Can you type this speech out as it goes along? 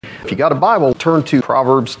If you got a Bible, turn to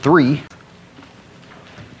Proverbs 3.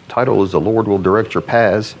 Title is The Lord Will Direct Your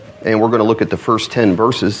Paths. And we're going to look at the first 10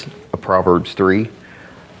 verses of Proverbs 3.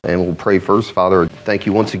 And we'll pray first. Father, thank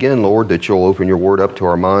you once again, Lord, that you'll open your word up to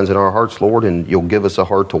our minds and our hearts, Lord, and you'll give us a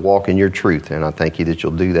heart to walk in your truth. And I thank you that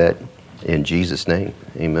you'll do that in Jesus' name.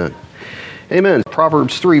 Amen. Amen.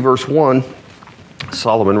 Proverbs 3, verse 1,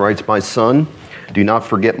 Solomon writes, "My son, do not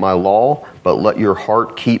forget my law, but let your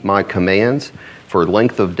heart keep my commands. For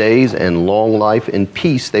length of days and long life and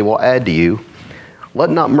peace they will add to you. Let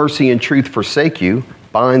not mercy and truth forsake you.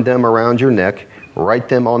 Bind them around your neck. Write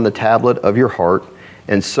them on the tablet of your heart.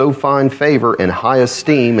 And so find favor and high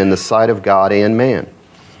esteem in the sight of God and man.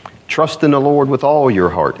 Trust in the Lord with all your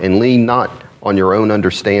heart, and lean not on your own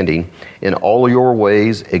understanding. In all your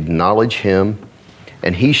ways acknowledge him,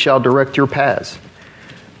 and he shall direct your paths.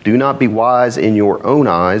 Do not be wise in your own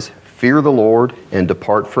eyes. Fear the Lord and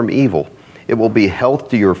depart from evil. It will be health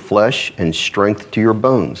to your flesh and strength to your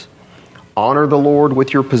bones. Honor the Lord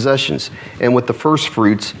with your possessions and with the first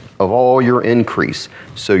fruits of all your increase.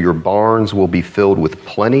 So your barns will be filled with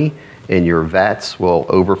plenty, and your vats will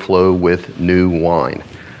overflow with new wine."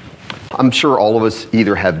 I'm sure all of us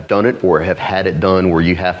either have done it or have had it done where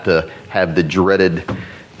you have to have the dreaded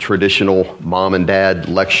traditional mom and dad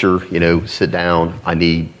lecture, sit down, I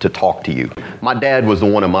need to talk to you. My dad was the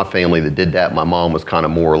one in my family that did that. My mom was kind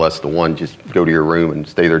of more or less the one, just go to your room and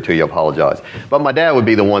stay there till you apologize. But my dad would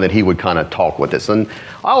be the one that he would kind of talk with us. And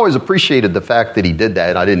I always appreciated the fact that he did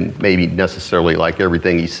that. I didn't maybe necessarily like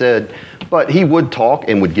everything he said, but he would talk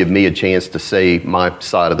and would give me a chance to say my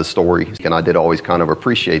side of the story. And I did always kind of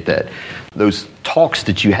appreciate that. Those talks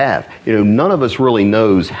that you have, none of us really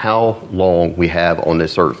knows how long we have on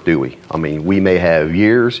this earth, do we? I mean, we may have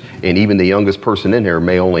years, and even the youngest person in here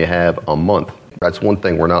may only have a month. That's one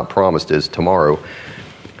thing we're not promised is tomorrow.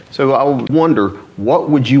 So I wonder, what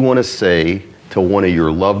would you want to say to one of your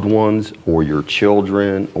loved ones or your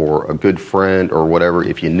children or a good friend or whatever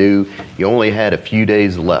if you knew you only had a few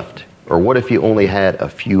days left? Or what if you only had a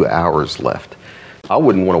few hours left? I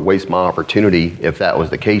wouldn't want to waste my opportunity if that was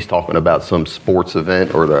the case, talking about some sports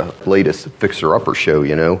event or the latest fixer-upper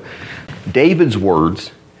show, David's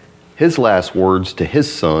words, his last words to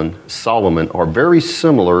his son, Solomon, are very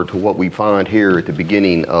similar to what we find here at the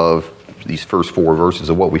beginning of these first 4 verses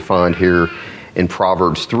of what we find here in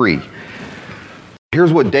Proverbs 3.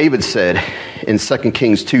 Here's what David said in 2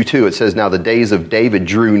 Kings 2:2. It says, "Now the days of David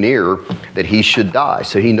drew near that he should die."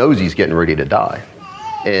 So he knows he's getting ready to die.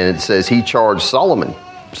 And it says he charged Solomon,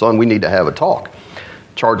 "Son, we need to have a talk."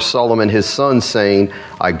 Charged Solomon his son, saying,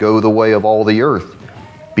 "I go the way of all the earth.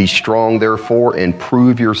 Be strong, therefore, and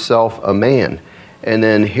prove yourself a man." And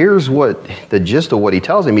then here's what the gist of what he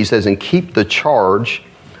tells him. He says, "And keep the charge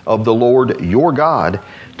of the Lord your God,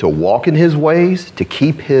 to walk in his ways, to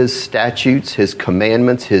keep his statutes, his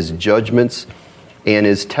commandments, his judgments, and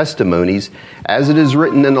his testimonies, as it is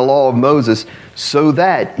written in the law of Moses, so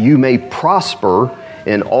that you may prosper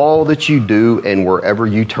in all that you do and wherever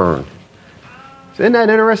you turn." Isn't that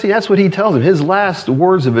interesting? That's what he tells him. His last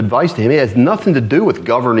words of advice to him, it has nothing to do with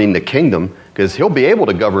governing the kingdom, because he'll be able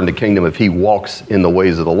to govern the kingdom if he walks in the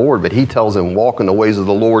ways of the Lord. But he tells him, walk in the ways of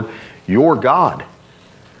the Lord, your God.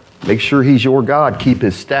 Make sure he's your God. Keep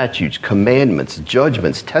his statutes, commandments,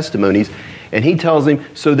 judgments, testimonies. And he tells him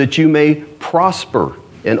so that you may prosper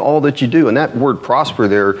in all that you do. And that word prosper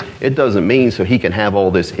there, it doesn't mean so he can have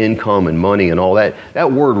all this income and money and all that.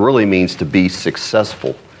 That word really means to be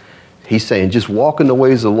successful. He's saying just walk in the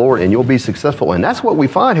ways of the Lord and you'll be successful. And that's what we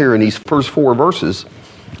find here in these first 4 verses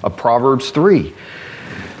of Proverbs 3.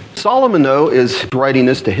 Solomon, though, is writing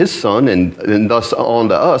this to his son and thus on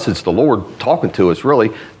to us. It's the Lord talking to us,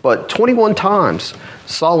 really. But 21 times,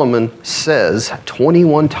 Solomon says,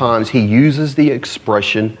 21 times he uses the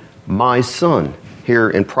expression, "my son," here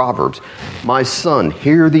in Proverbs. "My son,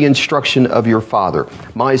 hear the instruction of your father.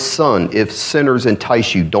 My son, if sinners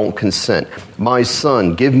entice you, don't consent. My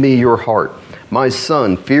son, give me your heart. My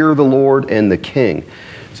son, fear the Lord and the king."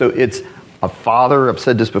 So it's a father, I've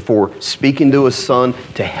said this before, speaking to his son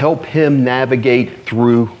to help him navigate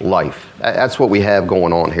through life. That's what we have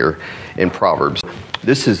going on here in Proverbs.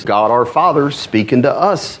 This is God our Father speaking to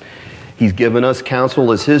us. He's given us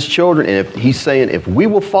counsel as his children, and if he's saying if we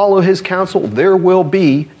will follow his counsel, there will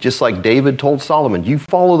be, just like David told Solomon, you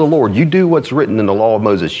follow the Lord, you do what's written in the law of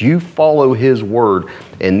Moses, you follow his word,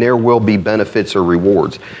 and there will be benefits or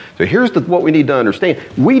rewards. So here's what we need to understand.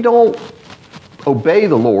 We don't obey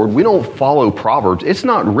the Lord, we don't follow Proverbs. It's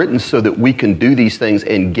not written so that we can do these things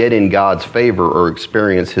and get in God's favor or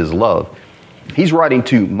experience his love. He's writing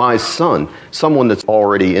to my son, someone that's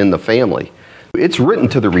already in the family. It's written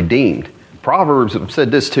to the redeemed. Proverbs said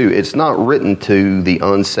this too, it's not written to the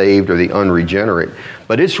unsaved or the unregenerate,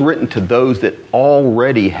 but it's written to those that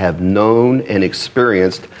already have known and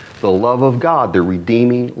experienced the love of God, the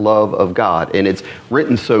redeeming love of God. And it's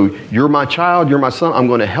written so, you're my child, you're my son, I'm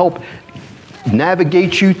going to help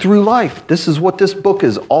navigate you through life. This is what this book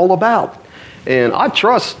is all about. And I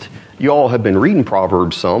trust you all have been reading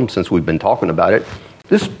Proverbs some since we've been talking about it.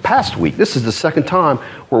 This past week, this is the second time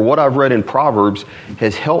where what I've read in Proverbs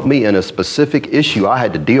has helped me in a specific issue I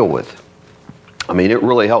had to deal with. I mean, it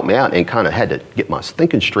really helped me out and kind of had to get my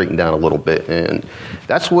thinking straightened down a little bit. And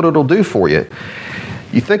that's what it'll do for you.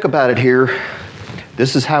 You think about it here.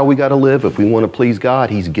 This is how we got to live if we want to please God.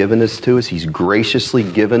 He's given this to us. He's graciously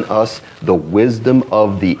given us the wisdom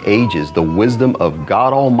of the ages. The wisdom of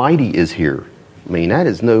God Almighty is here. I mean, that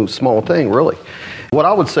is no small thing, really. What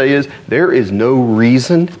I would say is there is no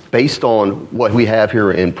reason, based on what we have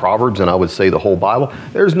here in Proverbs, and I would say the whole Bible,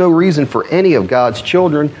 there's no reason for any of God's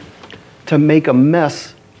children to make a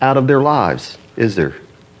mess out of their lives, is there?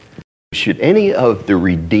 Should any of the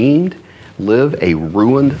redeemed live a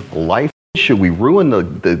ruined life? Should we ruin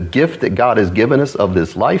the gift that God has given us of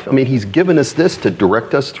this life? I mean, He's given us this to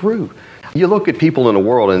direct us through. You look at people in the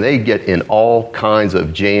world and they get in all kinds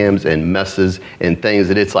of jams and messes and things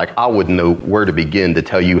that it's like, I wouldn't know where to begin to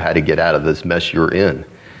tell you how to get out of this mess you're in.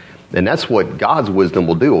 And that's what God's wisdom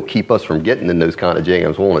will do. Will keep us from getting in those kind of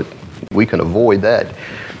jams, won't it? We can avoid that.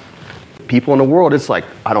 People in the world, it's like,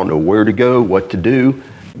 I don't know where to go, what to do.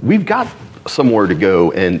 We've got somewhere to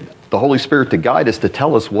go, and the Holy Spirit to guide us, to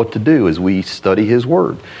tell us what to do as we study His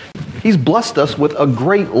Word. He's blessed us with a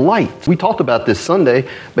great light. We talked about this Sunday,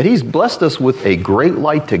 but He's blessed us with a great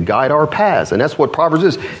light to guide our paths. And that's what Proverbs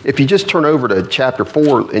is. If you just turn over to chapter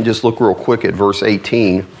 4 and just look real quick at verse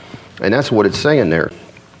 18, and that's what it's saying there.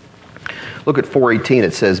 Look at 4:18.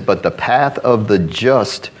 It says, but the path of the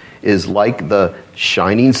just is like the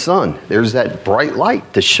shining sun. There's that bright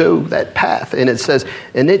light to show that path. And it says,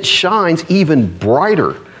 and it shines even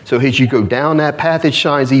brighter. So as you go down that path, it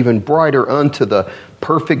shines even brighter unto the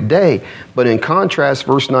perfect day. But in contrast,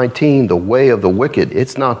 verse 19, the way of the wicked,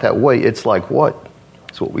 it's not that way. It's like what?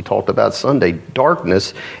 It's what we talked about Sunday,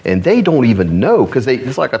 darkness. And they don't even know, because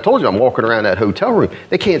it's like I told you, I'm walking around that hotel room.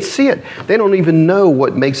 They can't see it. They don't even know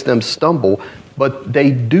what makes them stumble, but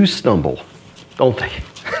they do stumble, don't they?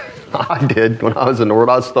 I did when I was in the world.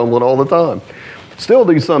 I stumbled all the time. Still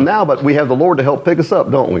do some now, but we have the Lord to help pick us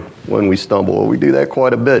up, don't we, when we stumble? We do that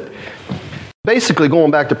quite a bit. Basically,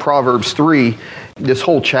 going back to Proverbs 3, this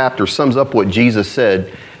whole chapter sums up what Jesus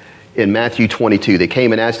said in Matthew 22. They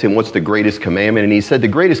came and asked Him, what's the greatest commandment? And He said, the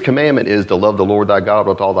greatest commandment is to love the Lord thy God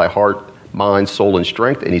with all thy heart, mind, soul, and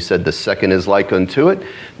strength. And He said, the second is like unto it,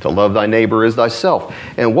 to love thy neighbor as thyself.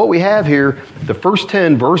 And what we have here, the first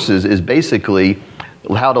 10 verses is basically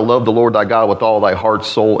how to love the Lord thy God with all thy heart,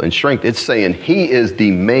 soul, and strength. It's saying He is the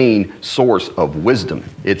main source of wisdom.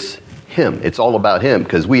 It's Him. It's all about Him,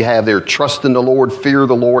 because we have there trust in the Lord, fear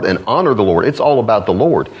the Lord, and honor the Lord. It's all about the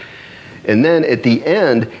Lord. And then at the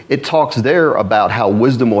end, it talks there about how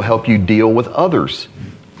wisdom will help you deal with others,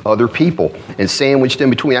 other people. And sandwiched in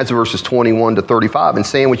between, that's verses 21 to 35. And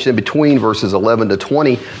sandwiched in between verses 11 to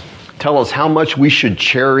 20, tell us how much we should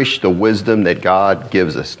cherish the wisdom that God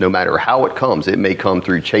gives us, no matter how it comes. It may come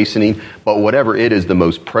through chastening, but whatever it is, the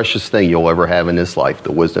most precious thing you'll ever have in this life,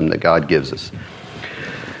 the wisdom that God gives us.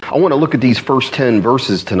 I want to look at these first 10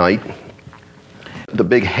 verses tonight. The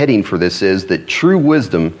big heading for this is that true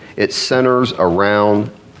wisdom, it centers around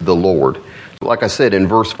the Lord. Like I said, in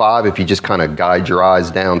verse 5, if you just kind of guide your eyes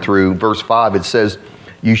down through, verse 5, it says,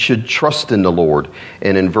 you should trust in the Lord.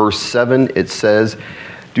 And in verse 7, it says,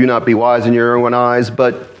 do not be wise in your own eyes,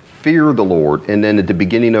 but fear the Lord. And then at the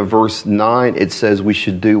beginning of verse 9, it says we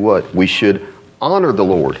should do what? We should honor the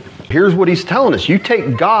Lord. Here's what He's telling us. You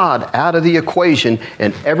take God out of the equation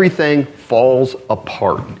and everything falls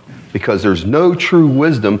apart, because there's no true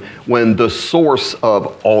wisdom when the source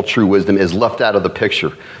of all true wisdom is left out of the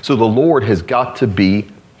picture. So the Lord has got to be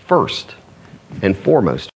first and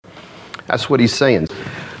foremost. That's what He's saying.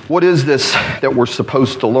 What is this that we're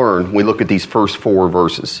supposed to learn? We look at these first 4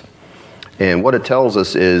 verses. And what it tells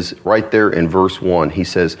us is right there in verse 1. He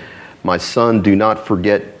says, my son, do not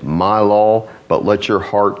forget my law, but let your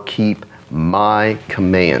heart keep my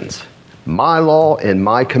commands. My law and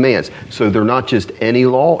my commands. So they're not just any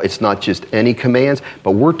law. It's not just any commands.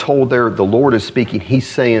 But we're told there the Lord is speaking. He's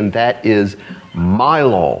saying that is my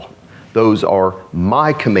law. Those are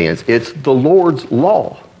my commands. It's the Lord's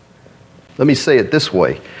law. Let me say it this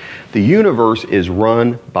way. The universe is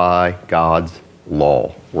run by God's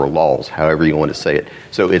law, or laws, however you want to say it.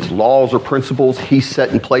 So it's laws or principles He set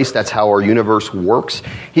in place. That's how our universe works.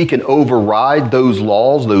 He can override those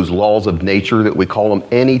laws of nature that we call them,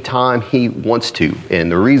 anytime He wants to.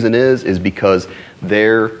 And the reason is because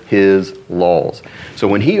they're His laws. So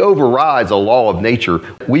when He overrides a law of nature,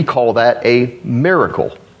 we call that a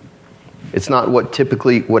miracle. It's not what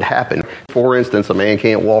typically would happen. For instance, a man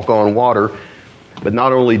can't walk on water, but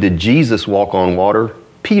not only did Jesus walk on water,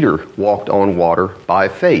 Peter walked on water by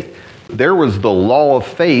faith. There was the law of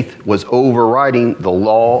faith was overriding the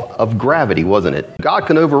law of gravity, wasn't it? God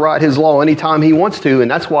can override His law anytime He wants to,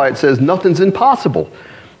 and that's why it says nothing's impossible.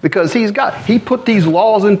 Because He put these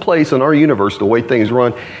laws in place in our universe, the way things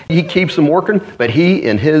run. He keeps them working, but He,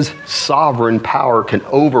 in His sovereign power, can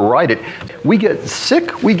override it. We get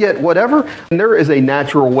sick, we get whatever, and there is a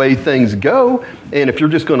natural way things go. And if you're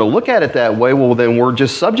just going to look at it that way, well, then we're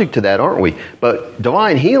just subject to that, aren't we? But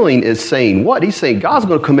divine healing is saying what? He's saying God's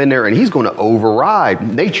going to come in there and He's going to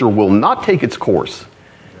override. Nature will not take its course.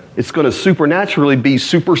 It's going to supernaturally be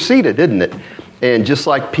superseded, isn't it? And just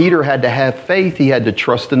like Peter had to have faith, he had to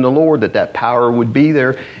trust in the Lord that power would be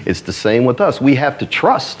there. It's the same with us. We have to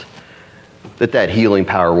trust that healing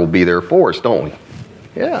power will be there for us, don't we?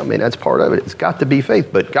 Yeah, I mean, that's part of it. It's got to be faith,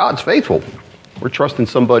 but God's faithful. We're trusting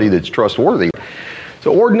somebody that's trustworthy.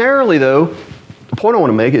 So ordinarily, though, the point I want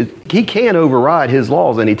to make is He can override His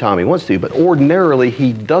laws anytime He wants to, but ordinarily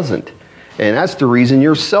He doesn't. And that's the reason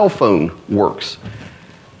your cell phone works.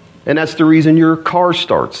 And that's the reason your car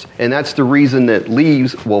starts. And that's the reason that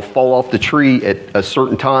leaves will fall off the tree at a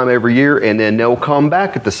certain time every year, and then they'll come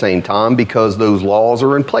back at the same time because those laws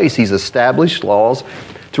are in place. He's established laws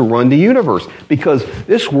to run the universe, because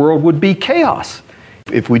this world would be chaos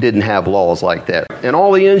if we didn't have laws like that. And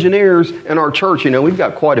all the engineers in our church, we've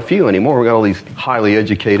got quite a few anymore. We've got all these highly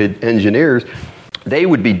educated engineers. They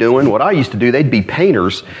would be doing what I used to do. They'd be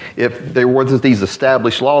painters if there wasn't these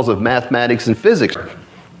established laws of mathematics and physics.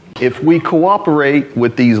 If we cooperate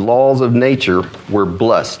with these laws of nature, we're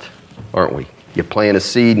blessed, aren't we? You plant a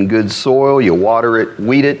seed in good soil, you water it,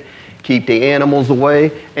 weed it, keep the animals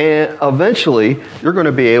away, and eventually you're going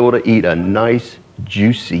to be able to eat a nice,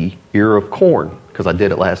 juicy ear of corn, because I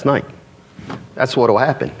did it last night. That's what will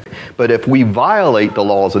happen. But if we violate the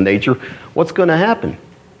laws of nature, what's going to happen?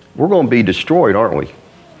 We're going to be destroyed, aren't we?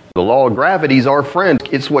 The law of gravity is our friend.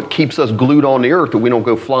 It's what keeps us glued on the earth that we don't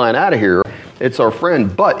go flying out of here. It's our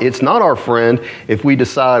friend, but it's not our friend if we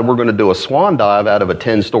decide we're going to do a swan dive out of a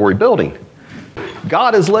 10-story building.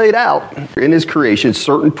 God has laid out in His creation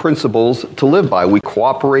certain principles to live by. We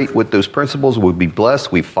cooperate with those principles, we'll be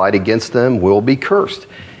blessed. We fight against them, we'll be cursed.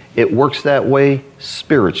 It works that way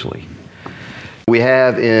spiritually. We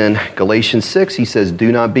have in Galatians 6, he says,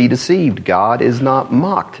 "Do not be deceived. God is not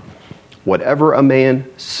mocked. Whatever a man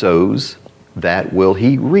sows, that will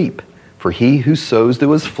he reap. For he who sows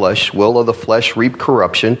to his flesh will of the flesh reap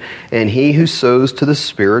corruption, and he who sows to the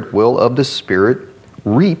Spirit will of the Spirit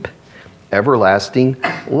reap everlasting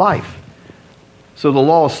life." So the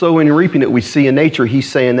law of sowing and reaping that we see in nature,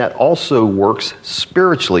 he's saying that also works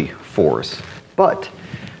spiritually for us. But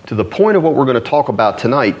to the point of what we're going to talk about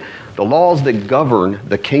tonight, the laws that govern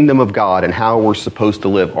the kingdom of God and how we're supposed to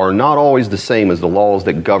live are not always the same as the laws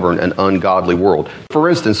that govern an ungodly world. For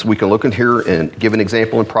instance, we can look in here and give an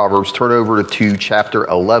example in Proverbs. Turn over to chapter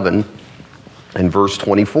 11 and verse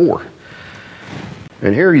 24.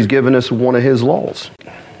 And here he's given us one of his laws.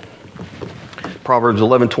 Proverbs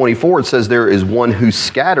 11:24, it says, "There is one who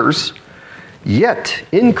scatters, yet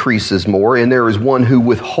increases more, and there is one who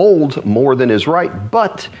withholds more than is right,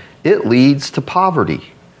 but it leads to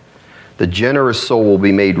poverty. The generous soul will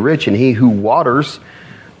be made rich, and he who waters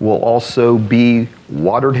will also be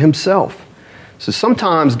watered himself." So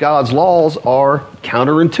sometimes God's laws are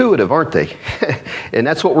counterintuitive, aren't they? And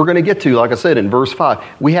that's what we're going to get to, like I said, in verse 5.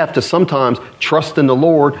 We have to sometimes trust in the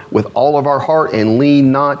Lord with all of our heart and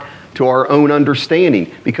lean not to our own understanding,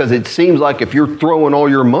 because it seems like if you're throwing all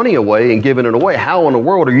your money away and giving it away, how in the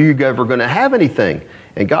world are you ever going to have anything?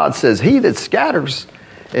 And God says, he that scatters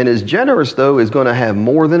and is generous, though, is going to have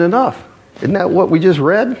more than enough. Isn't that what we just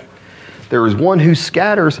read? There is one who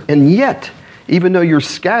scatters, and yet, even though you're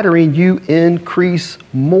scattering, you increase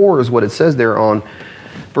more, is what it says there on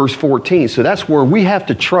verse 14. So that's where we have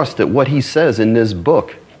to trust that what he says in this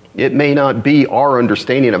book. It may not be our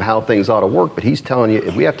understanding of how things ought to work, but he's telling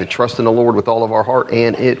you we have to trust in the Lord with all of our heart,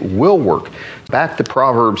 and it will work. Back to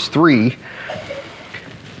Proverbs 3.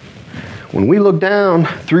 When we look down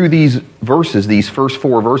through these verses, these first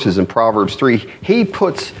 4 verses in Proverbs 3, he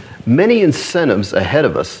puts many incentives ahead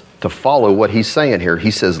of us to follow what he's saying here.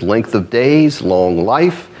 He says length of days, long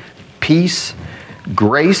life, peace,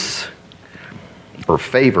 grace. or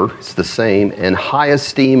favor, it's the same, and high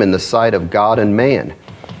esteem in the sight of God and man.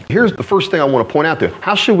 Here's the first thing I want to point out there.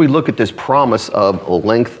 How should we look at this promise of a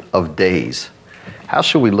length of days? How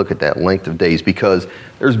should we look at that length of days? Because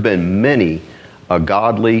there's been many a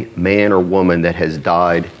godly man or woman that has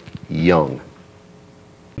died young.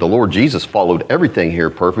 The Lord Jesus followed everything here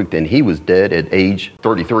perfect, and he was dead at age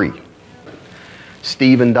 33.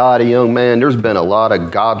 Stephen died a young man. There's been a lot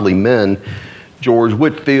of godly men. George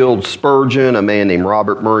Whitefield, Spurgeon, a man named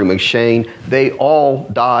Robert Murray McCheyne, they all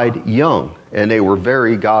died young, and they were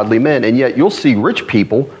very godly men. And yet you'll see rich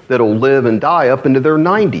people that'll live and die up into their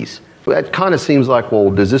 90s. That kind of seems like,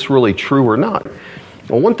 well, is this really true or not?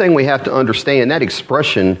 Well, one thing we have to understand, that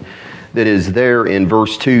expression that is there in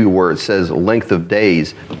verse 2 where it says length of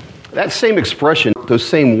days, that same expression, those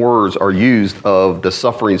same words are used of the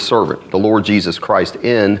suffering servant, the Lord Jesus Christ,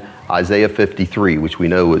 in Isaiah 53, which we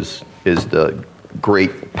know is the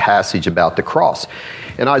great passage about the cross.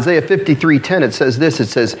 In Isaiah 53:10, it says this, it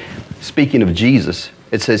says, speaking of Jesus,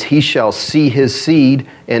 it says, he shall see his seed,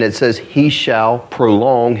 and it says, he shall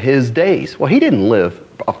prolong his days. Well, he didn't live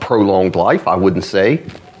a prolonged life, I wouldn't say,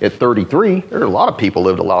 at 33. There are a lot of people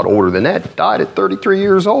lived a lot older than that, died at 33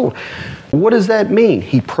 years old. What does that mean?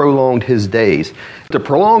 He prolonged his days. To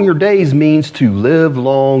prolong your days means to live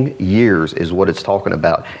long years is what it's talking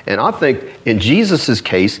about. And I think in Jesus'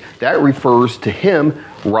 case, that refers to him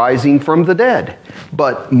rising from the dead.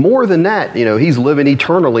 But more than that, he's living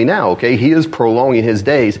eternally now, okay? He is prolonging his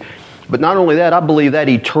days. But not only that, I believe that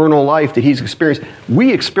eternal life that he's experienced,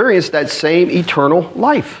 we experience that same eternal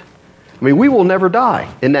life. I mean, we will never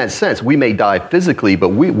die in that sense. We may die physically, but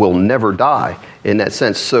we will never die in that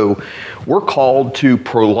sense. So we're called to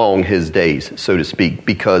prolong his days, so to speak,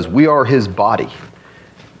 because we are his body.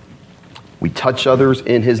 We touch others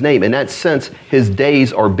in his name. In that sense, his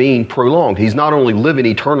days are being prolonged. He's not only living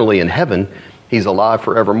eternally in heaven, he's alive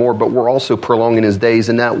forevermore, but we're also prolonging his days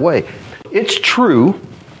in that way. It's true.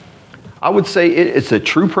 I would say it's a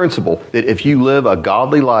true principle that if you live a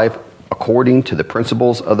godly life according to the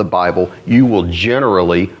principles of the Bible, you will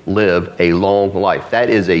generally live a long life.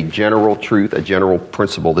 That is a general truth, a general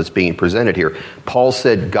principle that's being presented here. Paul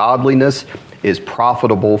said godliness is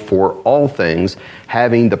profitable for all things,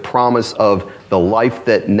 having the promise of the life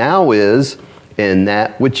that now is and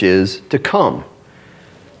that which is to come.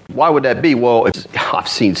 Why would that be? Well, I've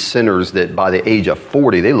seen sinners that by the age of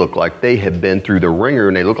 40, they look like they have been through the ringer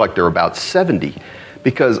and they look like they're about 70.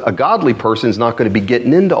 Because a godly person is not going to be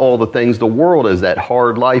getting into all the things the world is, that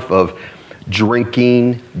hard life of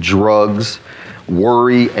drinking, drugs,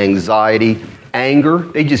 worry, anxiety, anger.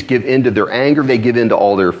 They just give in to their anger. They give in to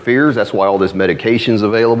all their fears. That's why all this medication is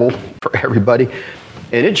available for everybody.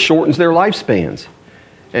 And it shortens their lifespans.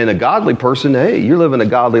 And a godly person, hey, you're living a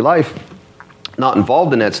godly life, not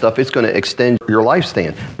involved in that stuff, it's going to extend your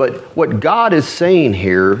lifespan. But what God is saying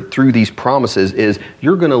here through these promises is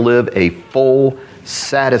you're going to live a full,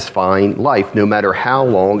 satisfying life, no matter how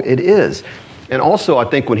long it is. And also, I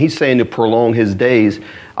think when he's saying to prolong his days,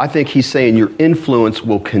 I think he's saying your influence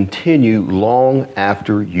will continue long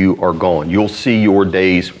after you are gone. You'll see your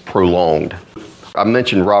days prolonged. I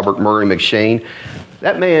mentioned Robert Murray McCheyne.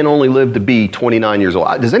 That man only lived to be 29 years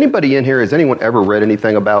old. Does anybody in here, has anyone ever read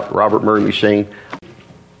anything about Robert Murray McCheyne?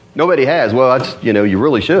 Nobody has. Well, that's, you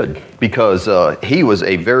really should, because he was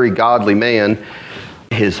a very godly man.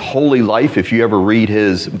 His holy life, if you ever read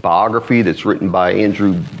his biography that's written by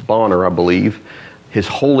Andrew Bonner, I believe, his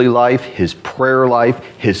holy life, his prayer life,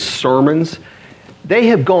 his sermons, they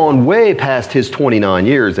have gone way past his 29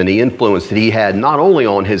 years and the influence that he had not only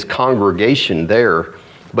on his congregation there,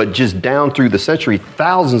 but just down through the century.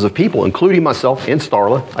 Thousands of people, including myself and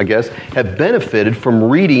Starla, I guess, have benefited from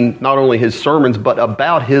reading not only his sermons, but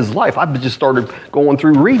about his life. I've just started going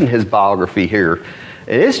through reading his biography here.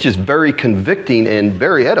 And it's just very convicting and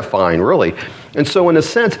very edifying, really. And so in a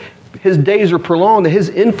sense, his days are prolonged and his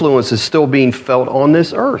influence is still being felt on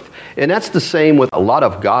this earth. And that's the same with a lot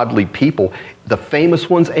of godly people, the famous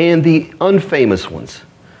ones and the unfamous ones.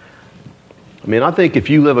 I mean, I think if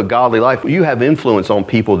you live a godly life, you have influence on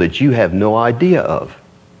people that you have no idea of,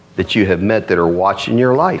 that you have met that are watching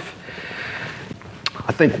your life.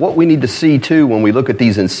 I think what we need to see too when we look at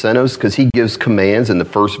these incentives, because he gives commands in the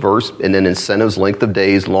first verse, and then incentives, length of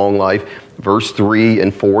days, long life. Verse 3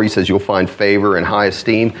 and 4, he says you'll find favor and high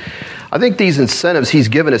esteem. I think these incentives he's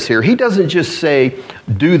given us here, he doesn't just say,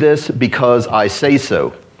 do this because I say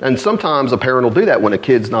so. And sometimes a parent will do that when a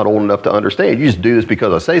kid's not old enough to understand. You just do this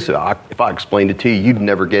because I say so. If I explained it to you, you'd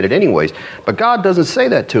never get it anyways. But God doesn't say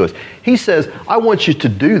that to us. He says, I want you to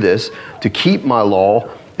do this to keep my law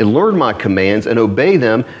and learn my commands and obey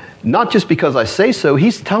them Not just because I say so,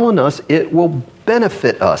 he's telling us it will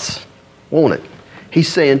benefit us, won't it? He's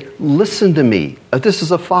saying, listen to me. This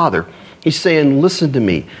is a father. He's saying, listen to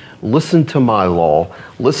me. Listen to my law.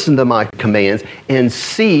 Listen to my commands. And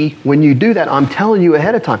see, when you do that, I'm telling you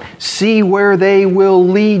ahead of time, see where they will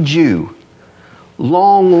lead you.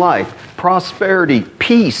 Long life, prosperity,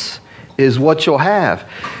 peace is what you'll have.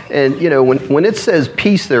 And, when it says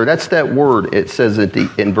peace there, that's that word. It says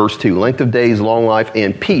in verse 2, length of days, long life,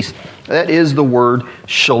 and peace. That is the word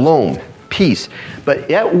shalom, peace. But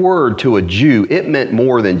that word to a Jew, it meant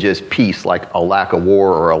more than just peace, like a lack of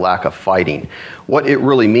war or a lack of fighting. What it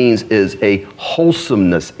really means is a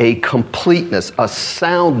wholesomeness, a completeness, a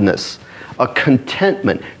soundness, a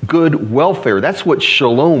contentment, good welfare. That's what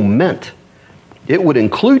shalom meant. It would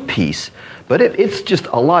include peace, but it's just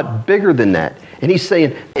a lot bigger than that. And he's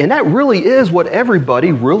saying, and that really is what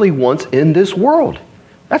everybody really wants in this world.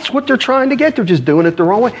 That's what they're trying to get. They're just doing it the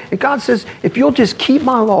wrong way. And God says, if you'll just keep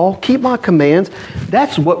my law, keep my commands,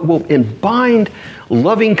 that's what will bind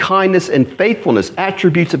loving kindness and faithfulness,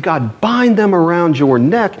 attributes of God, bind them around your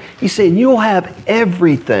neck. He's saying you'll have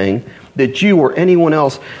everything that you or anyone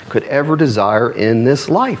else could ever desire in this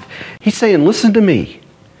life. He's saying, listen to me.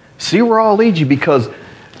 See where I'll lead you, because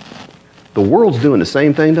the world's doing the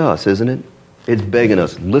same thing to us, isn't it? It's begging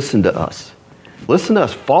us, listen to us. Listen to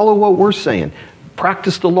us. Follow what we're saying.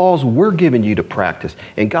 Practice the laws we're giving you to practice.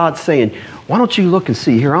 And God's saying, why don't you look and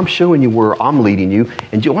see here? I'm showing you where I'm leading you.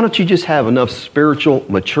 And why don't you just have enough spiritual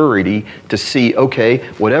maturity to see, okay,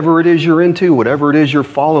 whatever it is you're into, whatever it is you're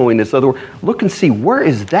following, this other, look and see, where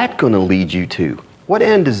is that going to lead you to? What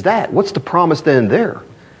end is that? What's the promised end there?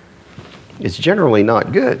 It's generally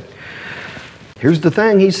not good. Here's the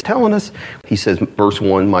thing he's telling us. He says, verse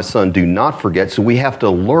 1, my son, do not forget. So we have to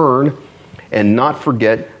learn and not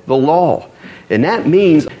forget the law. And that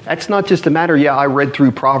means, that's not just a matter, I read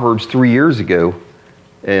through Proverbs 3 years ago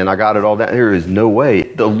and I got it all down. There is no way.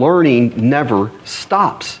 The learning never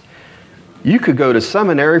stops. You could go to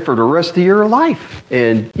seminary for the rest of your life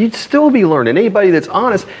and you'd still be learning. Anybody that's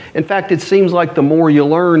honest, in fact, it seems like the more you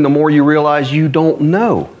learn, the more you realize you don't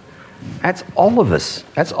know. That's all of us.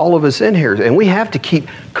 That's all of us in here. And we have to keep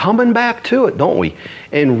coming back to it, don't we?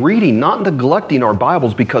 And reading, not neglecting our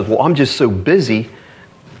Bibles because, I'm just so busy.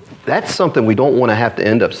 That's something we don't want to have to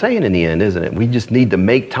end up saying in the end, isn't it? We just need to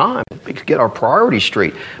make time to get our priorities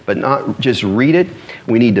straight, but not just read it.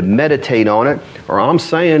 We need to meditate on it, or I'm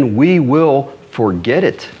saying we will forget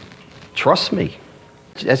it. Trust me.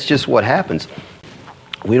 That's just what happens.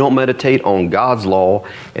 We don't meditate on God's law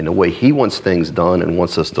and the way He wants things done and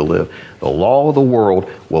wants us to live. The law of the world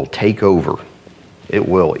will take over. It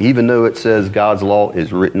will. Even though it says God's law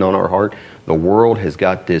is written on our heart, the world has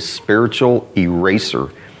got this spiritual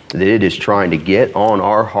eraser that it is trying to get on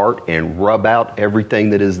our heart and rub out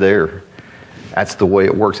everything that is there. That's the way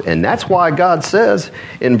it works. And that's why God says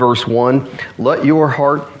in verse 1, let your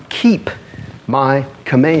heart keep my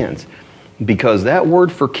commands. Because that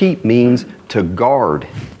word for keep means to guard.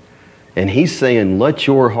 And he's saying, let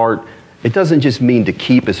your heart, it doesn't just mean to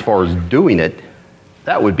keep as far as doing it.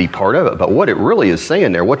 That would be part of it. But what it really is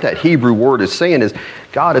saying there, what that Hebrew word is saying is,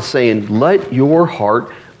 God is saying, let your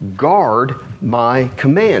heart guard my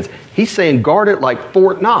commands. He's saying guard it like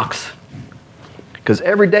Fort Knox. Because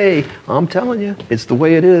every day, I'm telling you, it's the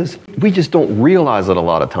way it is. We just don't realize it a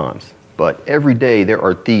lot of times. But every day there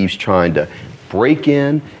are thieves trying to break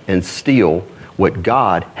in and steal what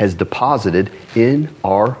God has deposited in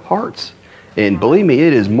our hearts. And believe me,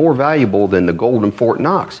 it is more valuable than the gold in Fort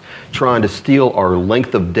Knox, trying to steal our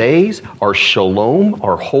length of days, our shalom,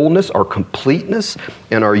 our wholeness, our completeness,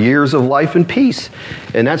 and our years of life and peace.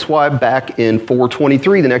 And that's why back in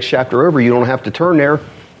 4:23, the next chapter over, you don't have to turn there.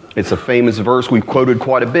 It's a famous verse we've quoted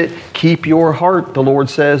quite a bit. Keep your heart, the Lord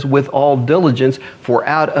says, with all diligence, for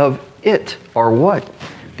out of it are what?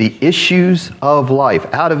 The issues of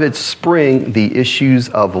life. Out of its spring, the issues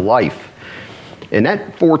of life. And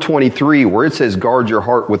that 4:23, where it says guard your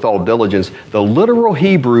heart with all diligence, the literal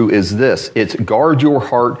Hebrew is this. It's guard your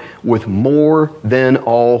heart with more than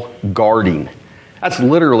all guarding. That's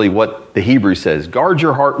literally what the Hebrew says. Guard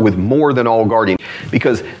your heart with more than all guarding.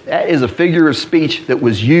 Because that is a figure of speech that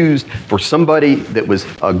was used for somebody that was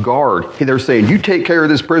a guard. They're saying, you take care of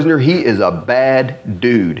this prisoner, he is a bad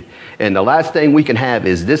dude. And the last thing we can have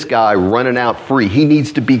is this guy running out free. He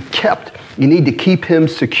needs to be kept. You need to keep him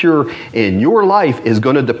secure. And your life is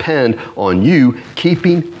going to depend on you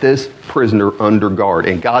keeping this prisoner under guard.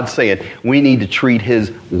 And God's saying we need to treat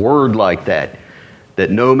His word like that. That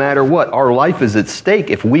no matter what, our life is at stake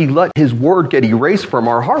if we let His word get erased from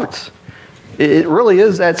our hearts. It really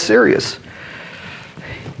is that serious.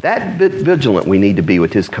 That vigilant we need to be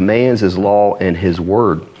with his commands, his law, and his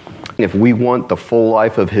word. If we want the full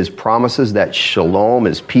life of his promises, that shalom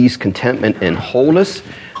is peace, contentment, and wholeness,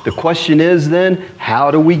 the question is then, how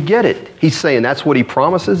do we get it? He's saying that's what he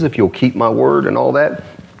promises, if you'll keep my word and all that.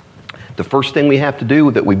 The first thing we have to do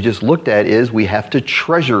that we've just looked at is we have to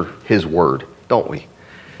treasure his word, don't we?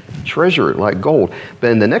 Treasure it like gold.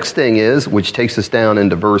 Then the next thing is, which takes us down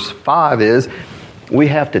into verse 5, is we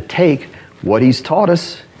have to take what he's taught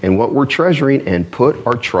us and what we're treasuring and put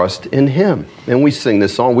our trust in him. And we sing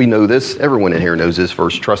this song. We know this. Everyone in here knows this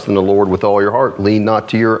verse. Trust in the Lord with all your heart. Lean not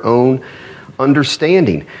to your own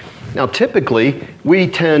understanding. Now, typically, we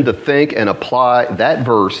tend to think and apply that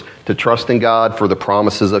verse to trusting God for the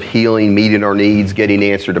promises of healing, meeting our needs, getting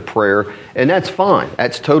answer to prayer. And that's fine.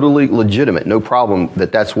 That's totally legitimate. No problem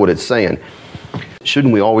that that's what it's saying.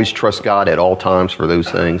 Shouldn't we always trust God at all times for those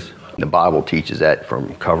things? The Bible teaches that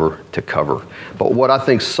from cover to cover. But what I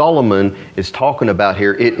think Solomon is talking about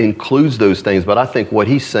here, it includes those things. But I think what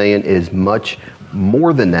he's saying is much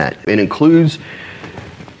more than that. It includes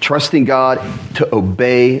trusting God to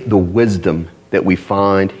obey the wisdom that we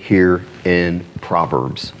find here in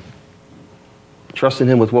Proverbs. Trusting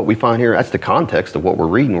him with what we find here, that's the context of what we're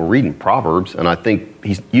reading. We're reading Proverbs, and I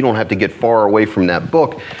think you don't have to get far away from that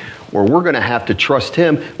book, where we're going to have to trust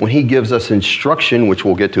him when he gives us instruction, which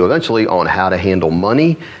we'll get to eventually, on how to handle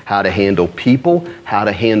money, how to handle people, how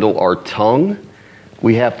to handle our tongue.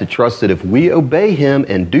 We have to trust that if we obey him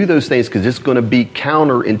and do those things, because it's going to be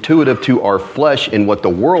counterintuitive to our flesh and what the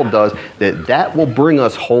world does, that will bring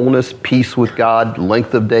us wholeness, peace with God,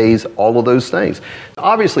 length of days, all of those things.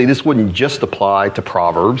 Obviously, this wouldn't just apply to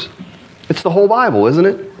Proverbs. It's the whole Bible, isn't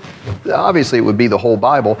it? Obviously, it would be the whole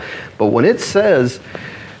Bible. But when it says,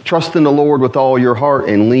 trust in the Lord with all your heart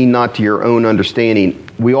and lean not to your own understanding,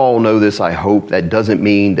 we all know this, I hope. That doesn't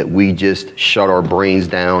mean that we just shut our brains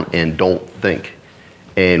down and don't think.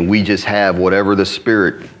 And we just have whatever the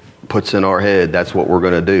Spirit puts in our head, that's what we're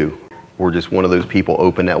going to do. We're just one of those people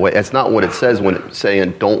open that way. That's not what it says when it's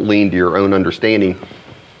saying don't lean to your own understanding.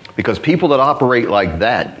 Because people that operate like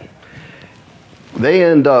that, they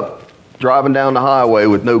end up driving down the highway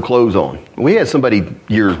with no clothes on. We had somebody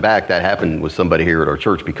years back, that happened with somebody here at our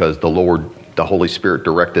church because the Holy Spirit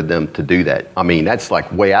directed them to do that. I mean, that's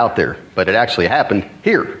like way out there, but it actually happened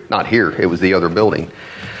here. Not here, it was the other building.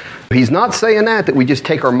 He's not saying that we just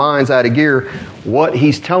take our minds out of gear. What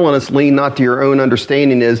he's telling us, lean not to your own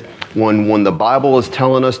understanding, is when the Bible is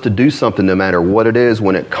telling us to do something, no matter what it is,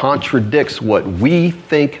 when it contradicts what we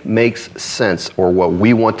think makes sense or what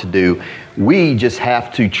we want to do, we just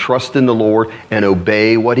have to trust in the Lord and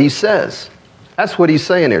obey what he says. That's what he's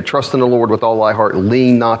saying there. Trust in the Lord with all thy heart.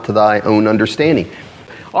 Lean not to thy own understanding.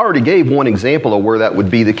 I already gave one example of where that would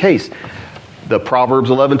be the case. The Proverbs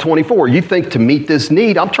 11:24. You think to meet this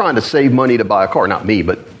need, I'm trying to save money to buy a car. Not me,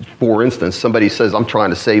 but for instance, somebody says, I'm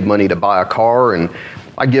trying to save money to buy a car and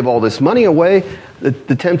I give all this money away.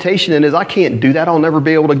 The temptation then is, I can't do that. I'll never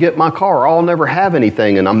be able to get my car. I'll never have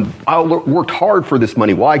anything. And I worked hard for this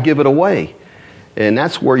money. Why give it away? And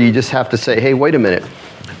that's where you just have to say, hey, wait a minute.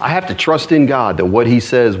 I have to trust in God that what he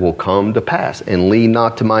says will come to pass and lean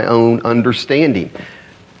not to my own understanding.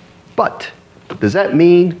 But does that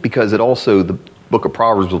mean, because the book of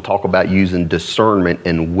Proverbs will talk about using discernment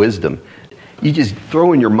and wisdom, you just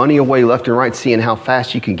throwing your money away left and right, seeing how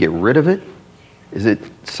fast you can get rid of it? Is it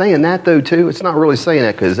saying that though too? It's not really saying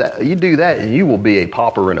that, because you do that and you will be a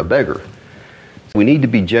pauper and a beggar. We need to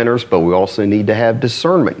be generous, but we also need to have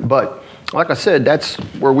discernment. But like I said, that's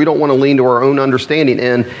where we don't want to lean to our own understanding.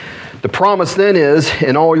 And the promise then is,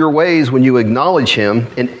 in all your ways, when you acknowledge him,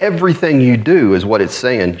 in everything you do is what it's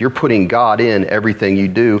saying. You're putting God in everything you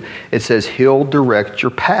do. It says he'll direct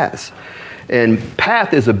your paths. And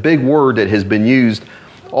path is a big word that has been used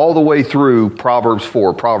all the way through Proverbs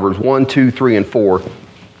 4. Proverbs 1, 2, 3, and 4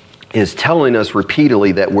 is telling us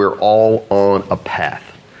repeatedly that we're all on a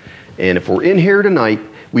path. And if we're in here tonight,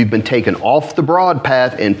 we've been taken off the broad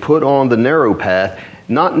path and put on the narrow path.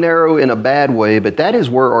 Not narrow in a bad way, but that is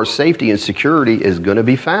where our safety and security is going to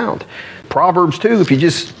be found. Proverbs 2, if you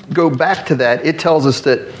just go back to that, it tells us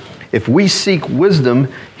that if we seek wisdom,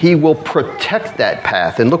 he will protect that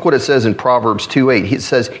path. And look what it says in Proverbs 2:8. It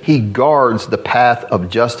says he guards the path of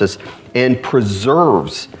justice and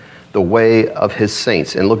preserves the way of his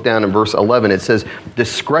saints. And look down in verse 11. It says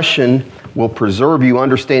discretion will preserve you,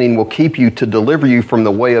 understanding will keep you, to deliver you from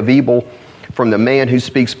the way of evil, from the man who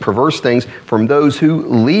speaks perverse things, from those who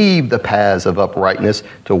leave the paths of uprightness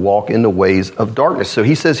to walk in the ways of darkness. So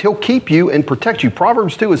he says he'll keep you and protect you.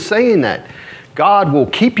 Proverbs 2 is saying that. God will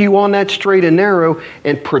keep you on that straight and narrow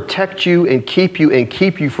and protect you and keep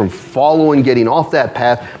you from getting off that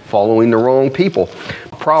path, following the wrong people.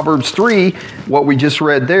 Proverbs 3, what we just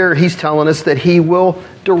read there, he's telling us that he will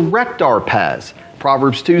direct our paths.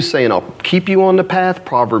 Proverbs 2 is saying, I'll keep you on the path.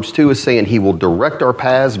 Proverbs 2 is saying he will direct our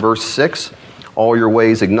paths. Verse 6, all your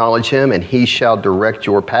ways acknowledge him and he shall direct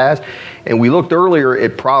your paths. And we looked earlier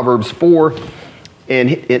at Proverbs 4,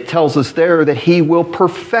 and it tells us there that he will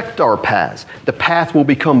perfect our paths. The path will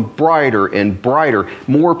become brighter and brighter,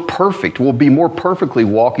 more perfect. We'll be more perfectly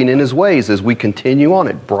walking in his ways as we continue on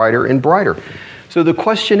it, brighter and brighter. So the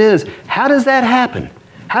question is, how does that happen?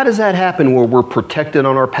 How does that happen where we're protected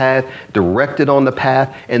on our path, directed on the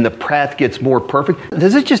path, and the path gets more perfect?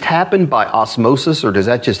 Does it just happen by osmosis, or does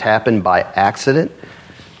that just happen by accident?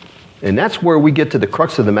 And that's where we get to the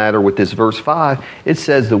crux of the matter with this verse 5. It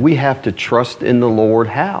says that we have to trust in the Lord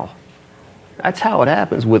how? That's how it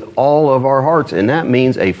happens, with all of our hearts. And that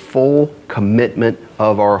means a full commitment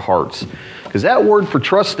of our hearts. Because that word for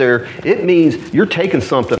trust there, it means you're taking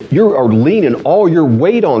something. You are leaning all your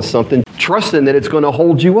weight on something, trusting that it's going to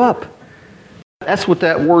hold you up. That's what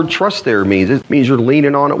that word trust there means. It means you're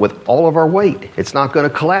leaning on it with all of our weight. It's not going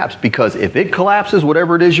to collapse, because if it collapses,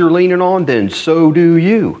 whatever it is you're leaning on, then so do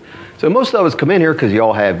you. So most of us come in here because you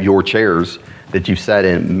all have your chairs that you've sat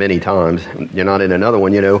in many times. You're not in another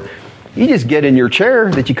one, You just get in your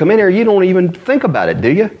chair that you come in here, you don't even think about it,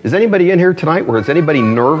 do you? Is anybody in here tonight where is anybody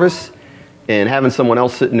nervous and having someone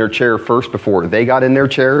else sit in their chair first before they got in their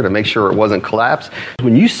chair to make sure it wasn't collapsed?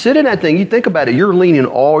 When you sit in that thing, you think about it, you're leaning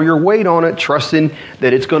all your weight on it, trusting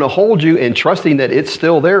that it's going to hold you and trusting that it's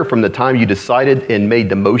still there from the time you decided and made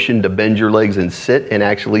the motion to bend your legs and sit and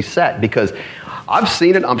actually sat. Because I've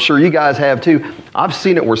seen it, I'm sure you guys have too. I've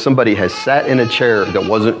seen it where somebody has sat in a chair that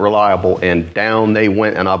wasn't reliable and down they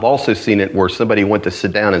went. And I've also seen it where somebody went to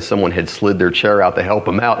sit down and someone had slid their chair out to help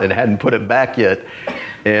them out and hadn't put it back yet.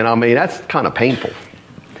 And I mean, that's kind of painful.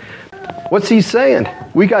 What's he saying?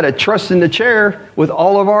 We got to trust in the chair with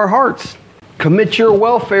all of our hearts. Commit your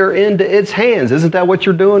welfare into its hands. Isn't that what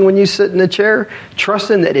you're doing when you sit in the chair?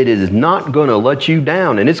 Trusting that it is not going to let you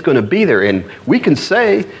down and it's going to be there. And we can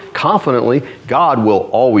say confidently, God will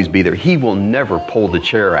always be there. He will never pull the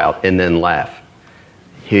chair out and then laugh.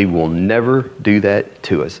 He will never do that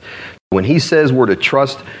to us. When he says we're to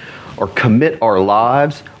trust or commit our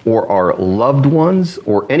lives or our loved ones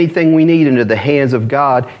or anything we need into the hands of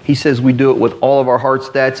God, he says we do it with all of our hearts.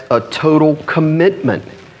 That's a total commitment.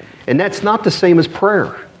 And that's not the same as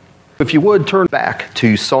prayer. If you would, turn back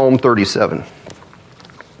to Psalm 37.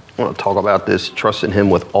 I want to talk about this, trusting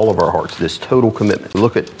him with all of our hearts, this total commitment.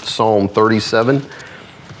 Look at Psalm 37,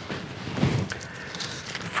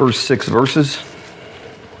 first 6 verses.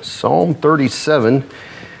 Psalm 37,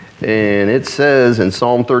 and it says in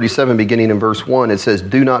Psalm 37, beginning in verse 1, it says,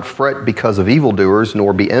 "Do not fret because of evildoers,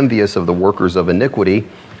 nor be envious of the workers of iniquity,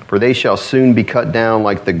 for they shall soon be cut down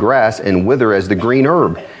like the grass and wither as the green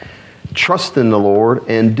herb. Trust in the Lord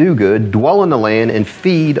and do good, dwell in the land and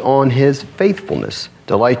feed on his faithfulness.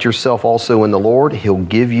 Delight yourself also in the Lord. He'll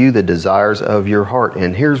give you the desires of your heart."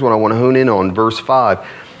 And here's what I want to hone in on, verse 5.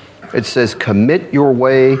 It says, "Commit your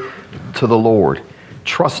way to the Lord.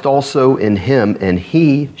 Trust also in him, and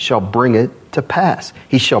he shall bring it to pass.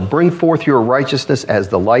 He shall bring forth your righteousness as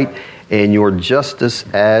the light and your justice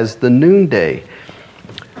as the noonday."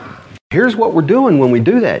 Here's what we're doing when we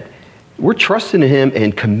do that. We're trusting in him,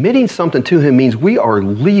 and committing something to him means we are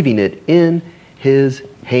leaving it in his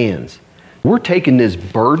hands. We're taking this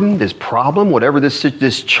burden, this problem, whatever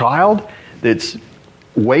this child that's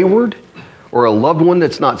wayward or a loved one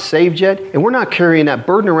that's not saved yet, and we're not carrying that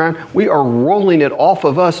burden around. We are rolling it off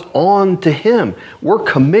of us onto him. We're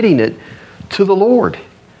committing it to the Lord,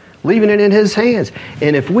 leaving it in his hands.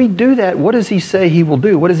 And if we do that, what does he say he will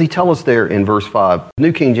do? What does he tell us there in verse 5?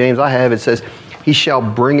 New King James I have, it says, he shall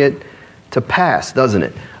bring it to pass, doesn't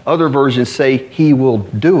it? Other versions say he will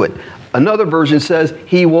do it. Another version says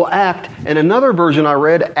he will act. And another version I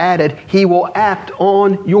read added, he will act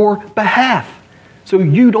on your behalf. So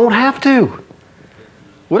you don't have to.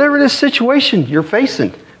 Whatever this situation you're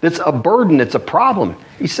facing, that's a burden, it's a problem,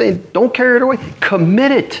 he's saying, don't carry it away.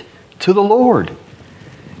 Commit it to the Lord.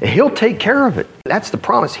 And he'll take care of it. That's the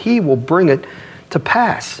promise. He will bring it to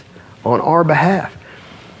pass on our behalf.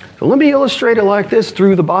 So let me illustrate it like this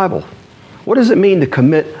through the Bible. What does it mean to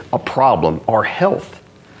commit a problem, our health,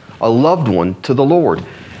 a loved one to the Lord?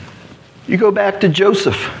 You go back to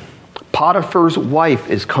Joseph. Potiphar's wife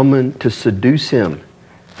is coming to seduce him.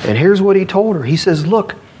 And here's what he told her. He says,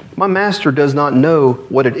 "Look, my master does not know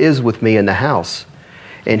what it is with me in the house,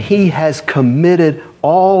 and he has committed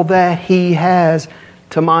all that he has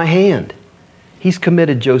to my hand." He's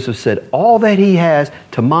committed, Joseph said, all that he has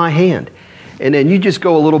to my hand. And then you just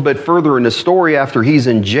go a little bit further in the story after he's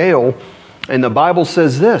in jail, and the Bible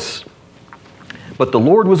says this: "But the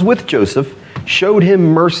Lord was with Joseph, showed him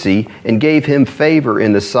mercy, and gave him favor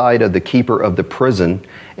in the sight of the keeper of the prison.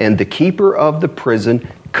 And the keeper of the prison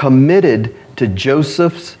committed to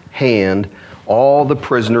Joseph's hand all the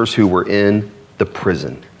prisoners who were in the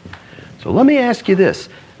prison." So let me ask you this.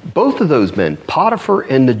 Both of those men, Potiphar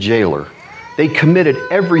and the jailer, they committed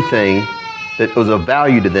everything that was of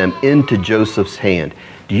value to them into Joseph's hand.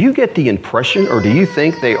 Do you get the impression, or do you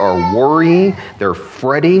think they are worrying, they're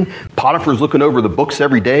fretting? Potiphar's looking over the books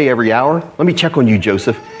every day, every hour. Let me check on you,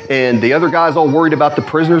 Joseph. And the other guy's all worried about the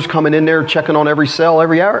prisoners coming in there, checking on every cell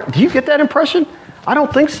every hour. Do you get that impression? I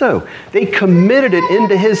don't think so. They committed it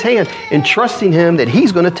into his hand and trusting him that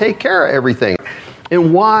he's going to take care of everything.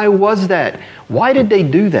 And why was that? Why did they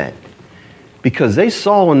do that? Because they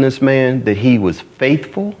saw in this man that he was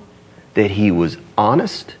faithful, that he was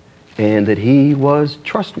honest, and that he was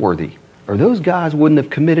trustworthy. Or those guys wouldn't have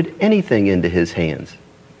committed anything into his hands.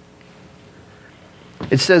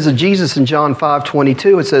 It says of Jesus in John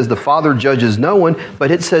 5:22, it says the Father judges no one,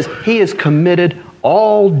 but it says he has committed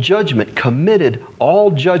all judgment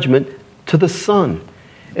to the Son.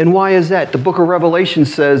 And why is that? The book of Revelation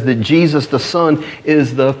says that Jesus the Son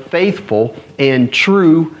is the faithful and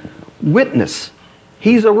true witness.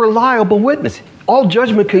 He's a reliable witness. All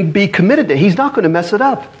judgment can be committed to. He's not going to mess it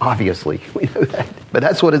up, obviously. We know that. But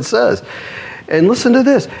that's what it says. And listen to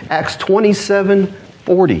this. Acts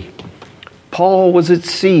 27:40. Paul was at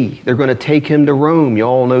sea. They're going to take him to Rome. You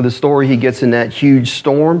all know the story. He gets in that huge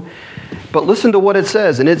storm. But listen to what it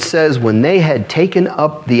says. And it says, when they had taken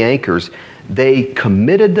up the anchors, they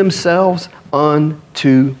committed themselves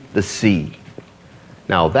unto the sea.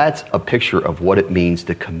 Now, that's a picture of what it means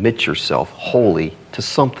to commit yourself wholly to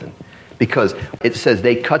something. Because it says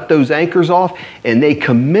they cut those anchors off and they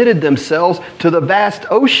committed themselves to the vast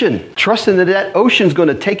ocean, trusting that that ocean's going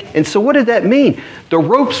to take. And so what did that mean? The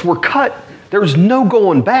ropes were cut. There's no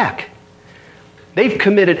going back. They've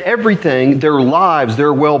committed everything, their lives,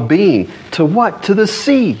 their well-being, to what? To the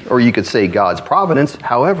sea. Or you could say God's providence.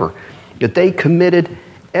 However, that they committed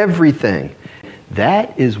everything.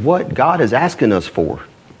 That is what God is asking us for.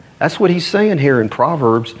 That's what he's saying here in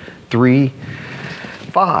Proverbs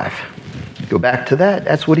 3:5. Go back to that.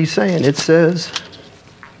 That's what he's saying. It says,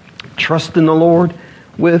 trust in the Lord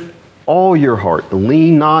with all your heart.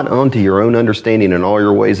 Lean not unto your own understanding. In all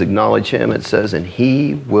your ways acknowledge him. It says, and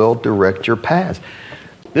he will direct your paths.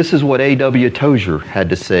 This is what A.W. Tozier had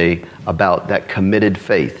to say about that committed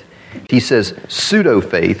faith. He says,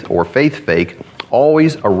 pseudo-faith or faith fake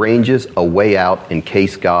always arranges a way out in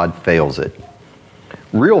case God fails it.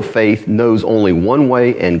 Real faith knows only one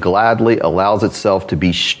way and gladly allows itself to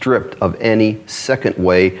be stripped of any second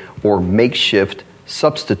way or makeshift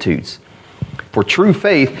substitutes. For true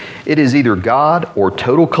faith, it is either God or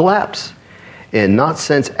total collapse. And not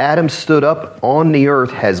since Adam stood up on the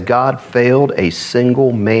earth has God failed a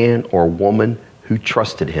single man or woman who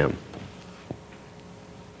trusted him.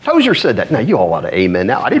 Tozier said that. Now, you all ought to amen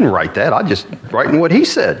now. I didn't write that. I just writing what he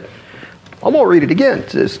said. I'm going to read it again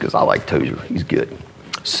just because I like Tozier. He's good.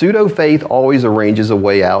 Pseudo-faith always arranges a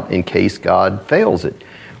way out in case God fails it.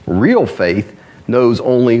 Real faith knows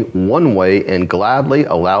only one way and gladly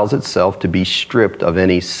allows itself to be stripped of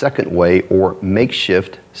any second way or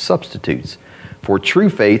makeshift substitutes. For true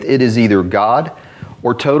faith, it is either God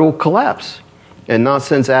or total collapse. And not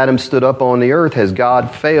since Adam stood up on the earth has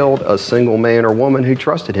God failed a single man or woman who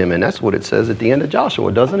trusted him. And that's what it says at the end of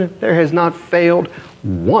Joshua, doesn't it? There has not failed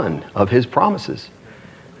one of his promises.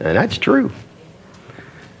 And that's true.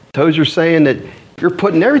 Tozier's saying that you're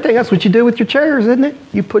putting everything, that's what you do with your chairs, isn't it?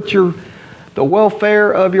 You put the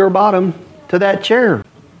welfare of your bottom to that chair,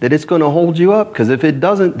 that it's going to hold you up. Because if it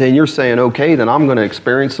doesn't, then you're saying, okay, then I'm going to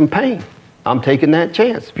experience some pain. I'm taking that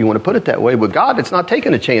chance, if you want to put it that way. With God, it's not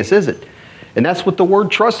taking a chance, is it? And that's what the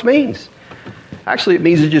word trust means. Actually, it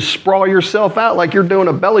means to just sprawl yourself out like you're doing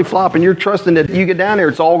a belly flop and you're trusting that you get down there,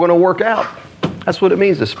 it's all going to work out. That's what it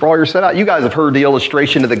means to sprawl yourself out. You guys have heard the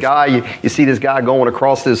illustration of the guy. You see this guy going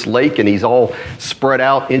across this lake and he's all spread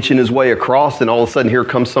out, inching his way across. And all of a sudden here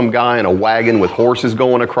comes some guy in a wagon with horses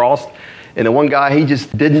going across. And the one guy, he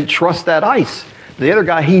just didn't trust that ice. The other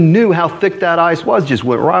guy, he knew how thick that ice was, just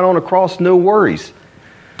went right on across, no worries.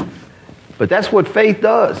 But that's what faith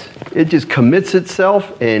does. It just commits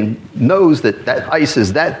itself and knows that that ice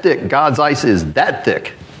is that thick. God's ice is that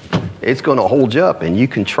thick. It's going to hold you up and you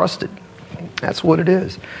can trust it. That's what it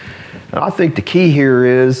is. And I think the key here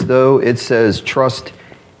is, though, it says trust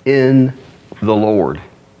in the Lord.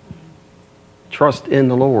 Trust in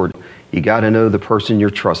the Lord. You got to know the person you're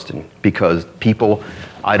trusting, because people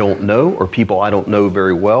I don't know, or people I don't know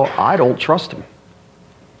very well, I don't trust them.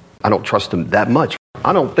 I don't trust them that much.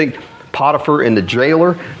 I don't think Potiphar and the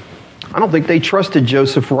jailer, I don't think they trusted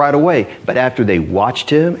Joseph right away. But after they watched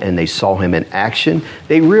him and they saw him in action,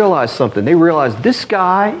 they realized something. They realized this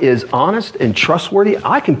guy is honest and trustworthy.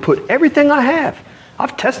 I can put everything I have.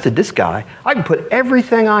 I've tested this guy. I can put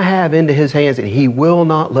everything I have into his hands and he will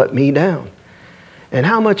not let me down. And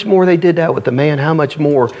how much more they did that with the man, how much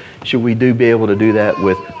more should we be able to do that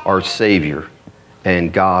with our Savior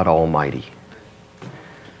and God Almighty?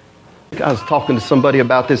 I was talking to somebody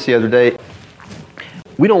about this the other day.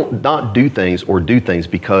 We don't not do things or do things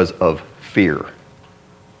because of fear.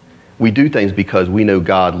 We do things because we know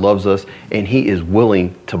God loves us and He is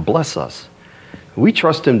willing to bless us. We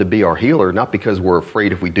trust Him to be our healer, not because we're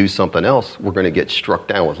afraid if we do something else, we're going to get struck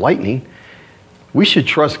down with lightning. We should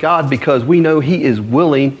trust God because we know He is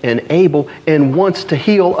willing and able and wants to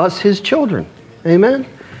heal us, His children. Amen?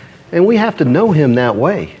 And we have to know Him that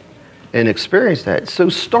way and experience that. So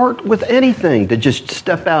start with anything to just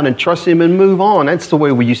step out and trust Him and move on. That's the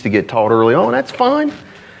way we used to get taught early on. That's fine.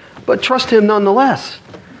 But trust Him nonetheless.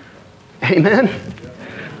 Amen?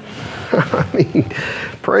 I mean,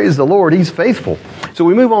 praise the Lord. He's faithful. So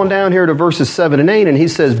we move on down here to verses 7 and 8, and he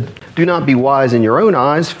says, do not be wise in your own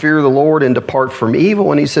eyes. Fear the Lord and depart from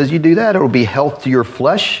evil. And he says, you do that, it will be health to your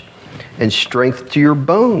flesh and strength to your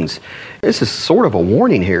bones. This is sort of a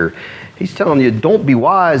warning here. He's telling you, don't be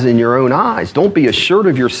wise in your own eyes. Don't be assured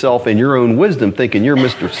of yourself and your own wisdom, thinking you're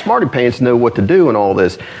Mr. Smarty Pants, know what to do and all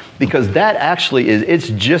this. Because that actually it's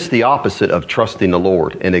just the opposite of trusting the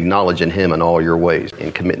Lord and acknowledging Him in all your ways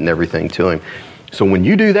and committing everything to Him. So when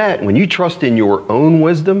you do that, when you trust in your own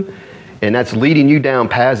wisdom, and that's leading you down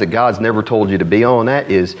paths that God's never told you to be on,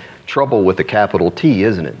 that is trouble with a capital T,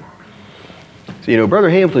 isn't it? So,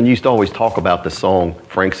 Brother Hamilton used to always talk about the song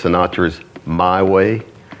Frank Sinatra's My Way.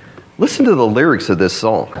 Listen to the lyrics of this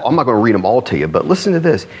song. I'm not going to read them all to you, but listen to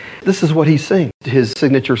this. This is what he sings, his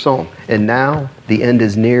signature song. And now the end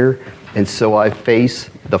is near, and so I face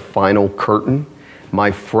the final curtain. My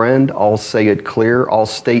friend, I'll say it clear. I'll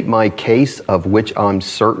state my case, of which I'm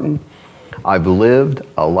certain. I've lived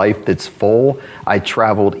a life that's full. I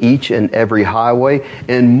traveled each and every highway,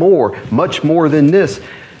 and more, much more than this,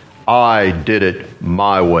 I did it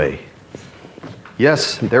my way.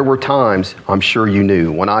 Yes, there were times, I'm sure you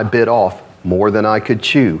knew, when I bit off more than I could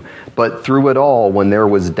chew. But through it all, when there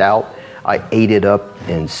was doubt, I ate it up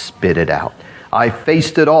and spit it out. I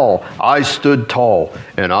faced it all. I stood tall,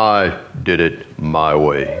 and I did it my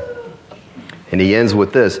way. And he ends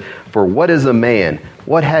with this, for what is a man?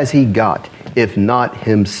 What has he got? If not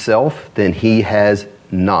himself, then he has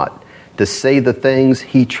not. To say the things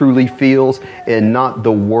he truly feels, and not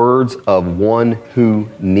the words of one who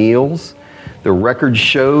kneels. The record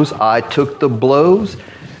shows I took the blows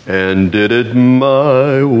and did it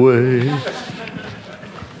my way.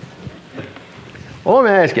 Well, let me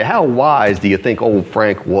ask you, how wise do you think old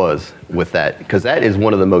Frank was with that? Because that is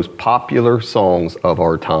one of the most popular songs of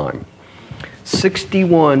our time.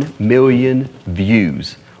 61 million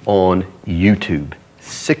views on YouTube.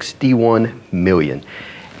 61 million.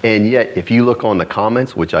 And yet, if you look on the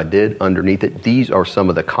comments, which I did underneath it, these are some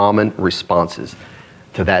of the common responses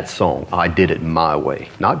to that song. I did it my way.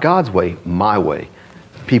 Not God's way, my way.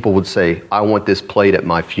 People would say, I want this played at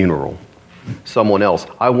my funeral. Someone else,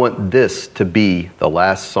 I want this to be the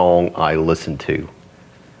last song I listen to.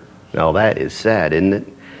 Now that is sad, isn't it?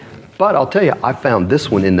 But I'll tell you, I found this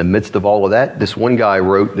one in the midst of all of that. This one guy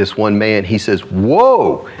wrote, this one man, he says,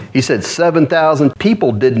 whoa! He said 7,000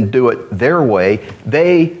 people didn't do it their way.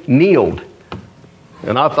 They kneeled.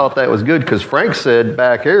 And I thought that was good because Frank said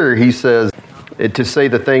back here, he says, to say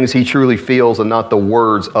the things he truly feels and not the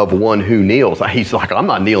words of one who kneels. He's like, I'm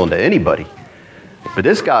not kneeling to anybody. But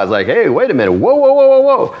this guy's like, hey, wait a minute. Whoa, whoa, whoa, whoa,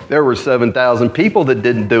 whoa. There were 7,000 people that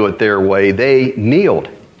didn't do it their way. They kneeled.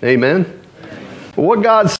 Amen? Well, what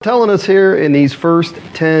God's telling us here in these first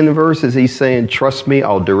 10 verses, He's saying, trust me,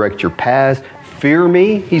 I'll direct your paths. Fear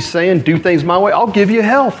me, He's saying, do things my way. I'll give you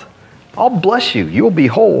health. I'll bless you. You'll be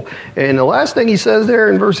whole. And the last thing He says there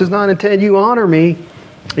in verses 9 and 10, you honor me.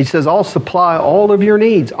 He says, I'll supply all of your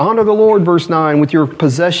needs. Honor the Lord, verse 9, with your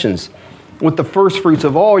possessions, with the first fruits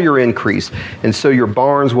of all your increase. And so your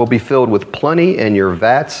barns will be filled with plenty, and your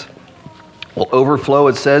vats will overflow,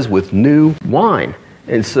 it says, with new wine.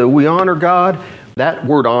 And so we honor God. That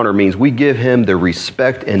word honor means we give Him the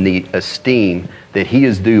respect and the esteem that He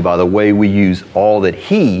is due by the way we use all that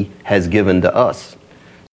He has given to us.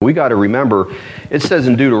 We got to remember, it says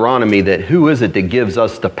in Deuteronomy that who is it that gives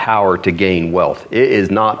us the power to gain wealth? It is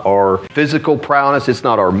not our physical prowess, it's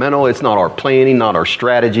not our mental, it's not our planning, not our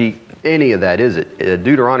strategy, any of that, is it?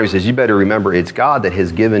 Deuteronomy says you better remember it's God that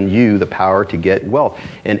has given you the power to get wealth.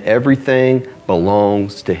 And everything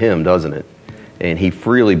belongs to Him, doesn't it? And He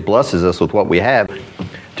freely blesses us with what we have.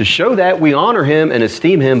 To show that, we honor Him and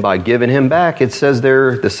esteem Him by giving Him back. It says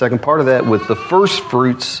there, the second part of that, with the first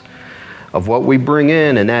fruits of what we bring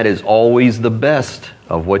in, and that is always the best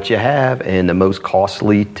of what you have and the most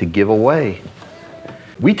costly to give away.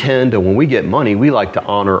 We tend to, when we get money, we like to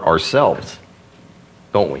honor ourselves,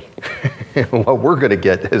 don't we? What we're going to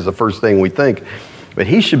get is the first thing we think. But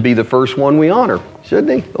He should be the first one we honor,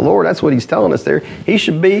 shouldn't He? The Lord, that's what He's telling us there. He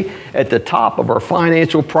should be at the top of our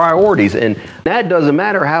financial priorities, and that doesn't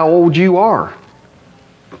matter how old you are.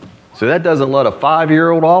 So that doesn't let a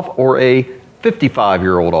 5-year-old off or a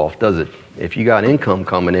 55-year-old off, does it? If you got income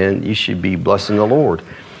coming in, you should be blessing the Lord.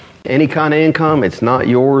 Any kind of income, it's not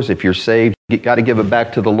yours. If you're saved, you got to give it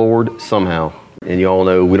back to the Lord somehow. And you all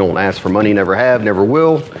know we don't ask for money, never have, never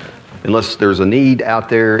will, unless there's a need out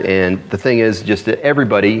there. And the thing is, just that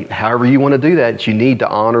everybody, however you want to do that, you need to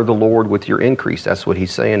honor the Lord with your increase. That's what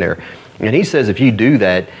He's saying there. And He says if you do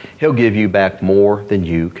that, He'll give you back more than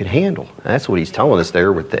you could handle. That's what He's telling us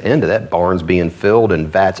there with the end of that, barns being filled and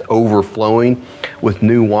vats overflowing with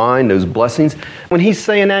new wine, those blessings. When He's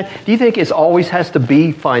saying that, do you think it always has to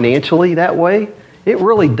be financially that way? It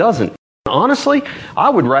really doesn't. Honestly,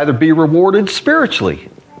 I would rather be rewarded spiritually.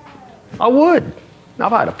 I would. Now,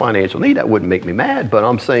 if I had a financial need, that wouldn't make me mad, but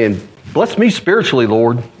I'm saying, bless me spiritually,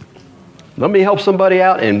 Lord. Let me help somebody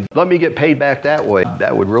out and let me get paid back that way.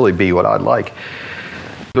 That would really be what I'd like.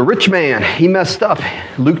 The rich man, he messed up.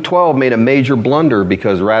 Luke 12 made a major blunder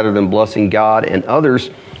because rather than blessing God and others,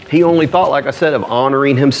 he only thought, like I said, of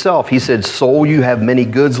honoring himself. He said, soul, you have many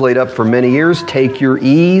goods laid up for many years. Take your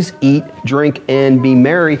ease, eat, drink, and be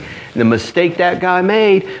merry. And the mistake that guy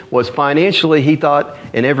made was financially, he thought,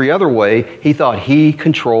 in every other way, he thought he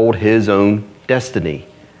controlled his own destiny.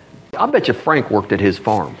 I bet you Frank worked at his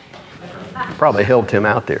farm. Probably helped him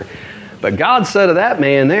out there. But God said of that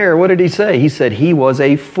man there, what did He say? He said he was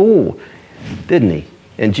a fool, didn't He?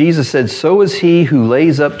 And Jesus said, so is he who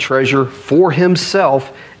lays up treasure for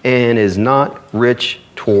himself and is not rich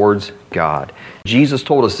towards God. Jesus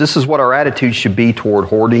told us this is what our attitude should be toward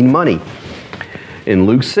hoarding money. In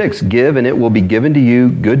Luke 6, give and it will be given to you,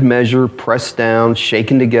 good measure, pressed down,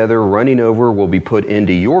 shaken together, running over, will be put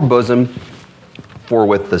into your bosom. For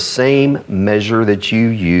with the same measure that you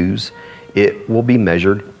use, it will be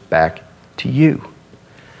measured back to you.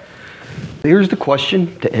 Here's the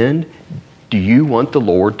question to end. Do you want the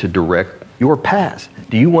Lord to direct your paths?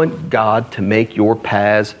 Do you want God to make your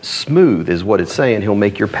paths smooth, is what it's saying. He'll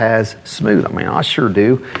make your paths smooth. I mean, I sure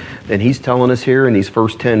do. And He's telling us here in these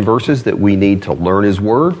first 10 verses that we need to learn His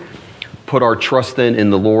Word, put our trust in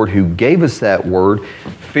the Lord who gave us that Word,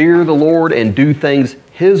 fear the Lord and do things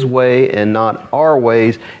His way and not our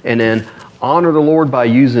ways, and then honor the Lord by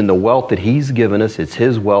using the wealth that He's given us. It's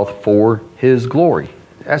His wealth for His glory.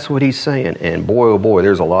 That's what He's saying. And boy, oh boy,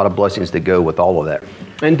 there's a lot of blessings that go with all of that.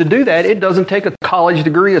 And to do that, it doesn't take a college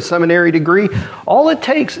degree, a seminary degree. All it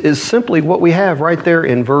takes is simply what we have right there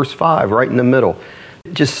in verse 5, right in the middle.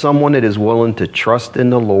 Just someone that is willing to trust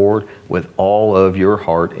in the Lord with all of your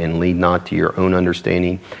heart and lean not to your own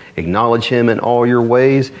understanding. Acknowledge Him in all your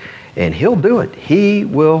ways, and He'll do it. He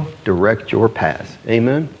will direct your paths.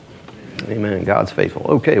 Amen? Amen. God's faithful.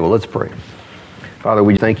 Okay, well, let's pray. Father,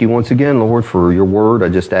 we thank You once again, Lord, for Your Word. I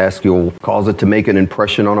just ask You'll cause it to make an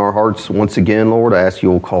impression on our hearts once again, Lord. I ask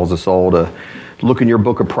You'll cause us all to look in Your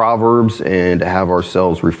book of Proverbs and to have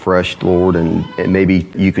ourselves refreshed, Lord, and maybe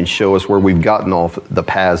You can show us where we've gotten off the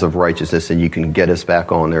paths of righteousness and You can get us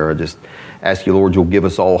back on there. I just ask You, Lord, You'll give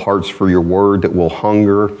us all hearts for Your Word that will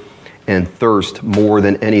hunger and thirst more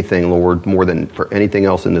than anything, Lord, more than for anything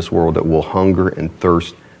else in this world, that will hunger and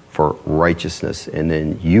thirst for righteousness, and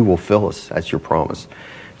then You will fill us. That's Your promise.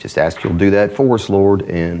 Just ask You'll do that for us, Lord,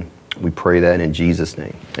 and we pray that in Jesus'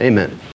 name. Amen.